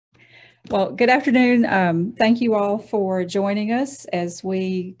Well, good afternoon. Thank you all for joining us as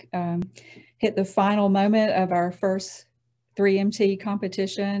we hit the final moment of our first 3MT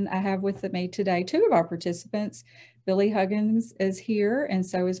competition. I have with me today two of our participants. Billy Huggins is here, and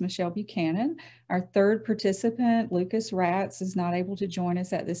so is Michelle Buchanan. Our third participant, Lucas Ratz, is not able to join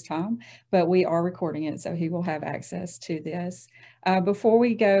us at this time, but we are recording it, so he will have access to this. Before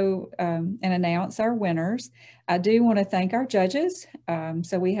we go and announce our winners, I do want to thank our judges.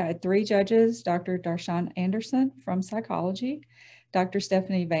 So we had three judges: Dr. Darshan Anderson from psychology, Dr.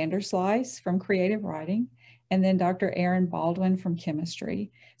 Stephanie Vanderslice from creative writing, and then Dr. Aaron Baldwin from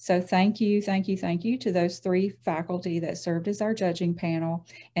chemistry. So thank you to those three faculty that served as our judging panel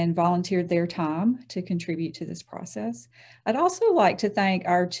and volunteered their time to contribute to this process. I'd also like to thank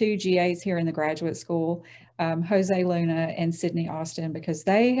our two GAs here in the graduate school, Jose Luna and Sydney Austin, because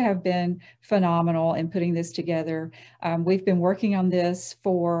they have been phenomenal in putting this together. We've been working on this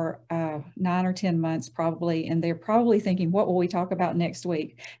for 9 or 10 months probably, and they're probably thinking, what will we talk about next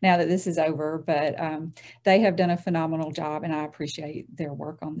week now that this is over? But they have done a phenomenal job, and I appreciate their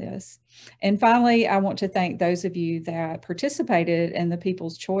work on this. And finally, I want to thank those of you that participated in the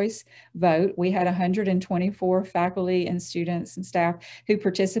People's Choice vote. We had 124 faculty and students and staff who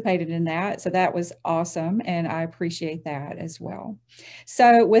participated in that. So that was awesome, and I appreciate that as well.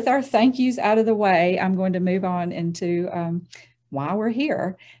 So with our thank yous out of the way, I'm going to move on into why we're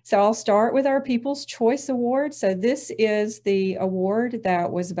here. So I'll start with our People's Choice Award. So this is the award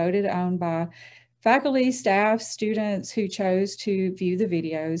that was voted on by faculty, staff, students who chose to view the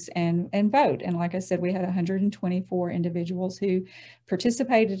videos and vote. And like I said, we had 124 individuals who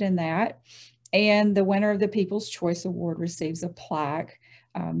participated in that. And the winner of the People's Choice Award receives a plaque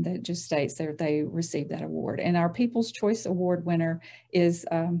that just states that they received that award. And our People's Choice Award winner is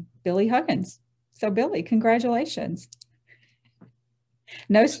Billy Huggins. So Billy, congratulations.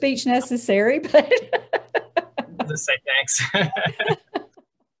 No speech necessary, but just say thanks.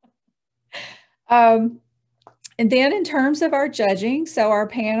 And then in terms of our judging, so our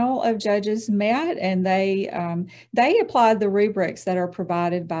panel of judges met and they applied the rubrics that are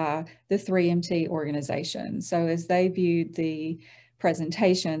provided by the 3MT organization. So as they viewed the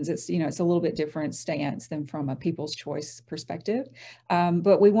presentations, it's a little bit different stance than from a People's Choice perspective.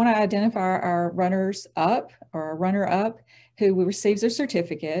 But we want to identify our runners up or a runner up who receives a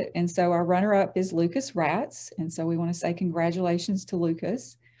certificate. And so our runner up is Lucas Ratz. And so we want to say congratulations to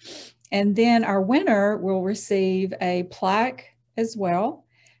Lucas. And then our winner will receive a plaque as well.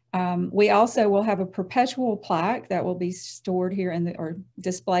 We also will have a perpetual plaque that will be stored here or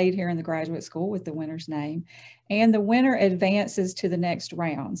displayed here in the graduate school with the winner's name. And the winner advances to the next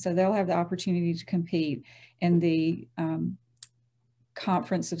round. So they'll have the opportunity to compete in the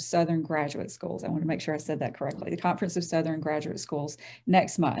Conference of Southern Graduate Schools. I want to make sure I said that correctly. The Conference of Southern Graduate Schools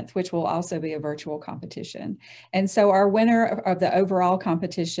next month, which will also be a virtual competition. And so our winner of the overall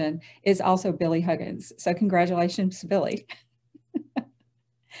competition is also Billy Huggins. So congratulations, Billy.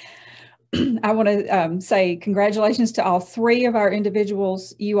 I want to say congratulations to all three of our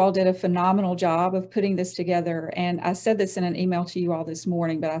individuals. You all did a phenomenal job of putting this together. And I said this in an email to you all this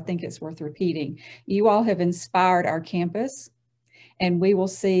morning, but I think it's worth repeating. You all have inspired our campus, and we will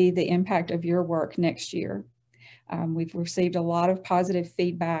see the impact of your work next year. We've received a lot of positive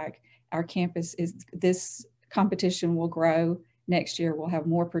feedback. Our campus this competition will grow next year. We'll have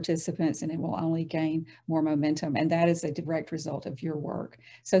more participants and it will only gain more momentum. And that is a direct result of your work.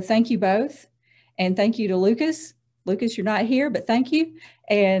 So thank you both. And thank you to Lucas. Lucas, you're not here, but thank you.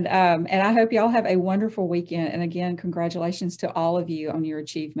 And I hope y'all have a wonderful weekend. And again, congratulations to all of you on your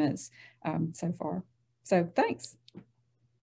achievements so far. So thanks.